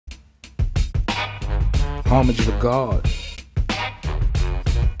Homage the God.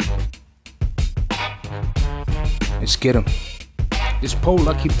 Let's get him. This pole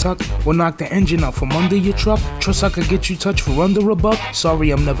I keep tucked will knock the engine out from under your truck. Trust I could get you touched for under a buck.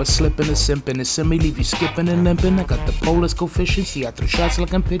 Sorry, I'm never slipping or simping. The semi leave you skipping and limping. I got the polar's coefficient. See, I throw shots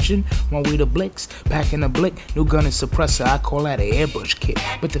like I'm pitching. One way to blicks, packing a blick. New gun and suppressor, I call that an airbrush kit.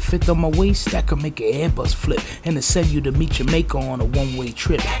 But the fit on my waist, that could make an airbus flip. And to send you to meet your maker on a one-way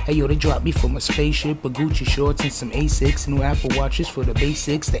trip. Hey yo, they dropped me from a spaceship, a Gucci shorts and some Asics. New Apple watches for the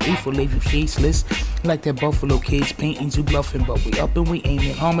basics. The 8 will leave you faceless. Like that Buffalo Kids paintings, you bluffing, but we up and we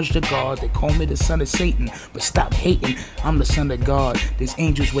aiming. Homage to God, they call me the son of Satan, but stop hating, I'm the son of God. There's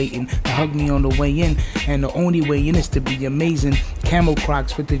angels waiting to hug me on the way in, and the only way in is to be amazing. Camel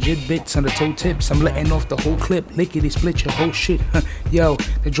Crocs with the jit bits on the toe tips, I'm letting off the whole clip, lickety split your whole shit. Yo,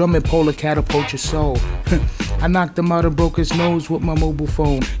 the drumming polar catapult your soul. I knocked him out and broke his nose with my mobile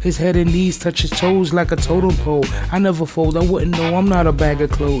phone. His head and knees touch his toes like a totem pole. I never fold, I wouldn't know, I'm not a bag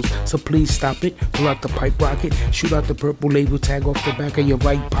of clothes. So please stop it, pull out the pipe rocket, shoot out the purple label tag off the back of your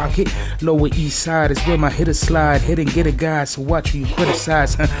right pocket. Lower east side is where my hitters slide. Hit and get a guy, so watch who you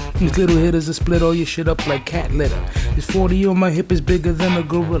criticize. These little hitters will split all your shit up like cat litter. This 40 on my hip is bigger than a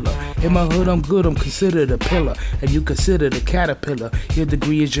gorilla. In my hood I'm good, I'm considered a pillar. And you considered a caterpillar. Your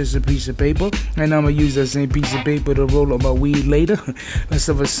degree is just a piece of paper, and I'ma use that same piece of paper to roll up my weed later. Less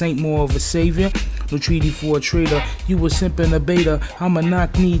of a saint, more of a savior. No treaty for a traitor. You a simp and a beta. I'm a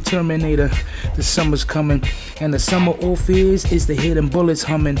knock-knee terminator. The summer's coming, and the summer off is the hidden bullets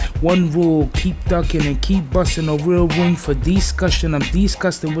humming. One rule, keep ducking and keep busting. No real room for discussion. I'm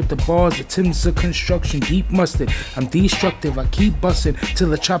disgusting with the bars, the timbers of construction. Deep mustard, I'm destructive. I keep busting till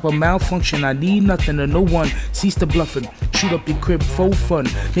the chopper malfunction. I need nothing or no one. Cease the bluffing. Shoot up your crib for fun.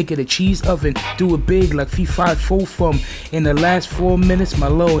 Make it a cheese oven. Do it big like Fee-Fi Fo-Fum. In the last 4 minutes, my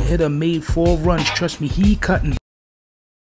little hitter made 4 runs. Trust me, he cutting.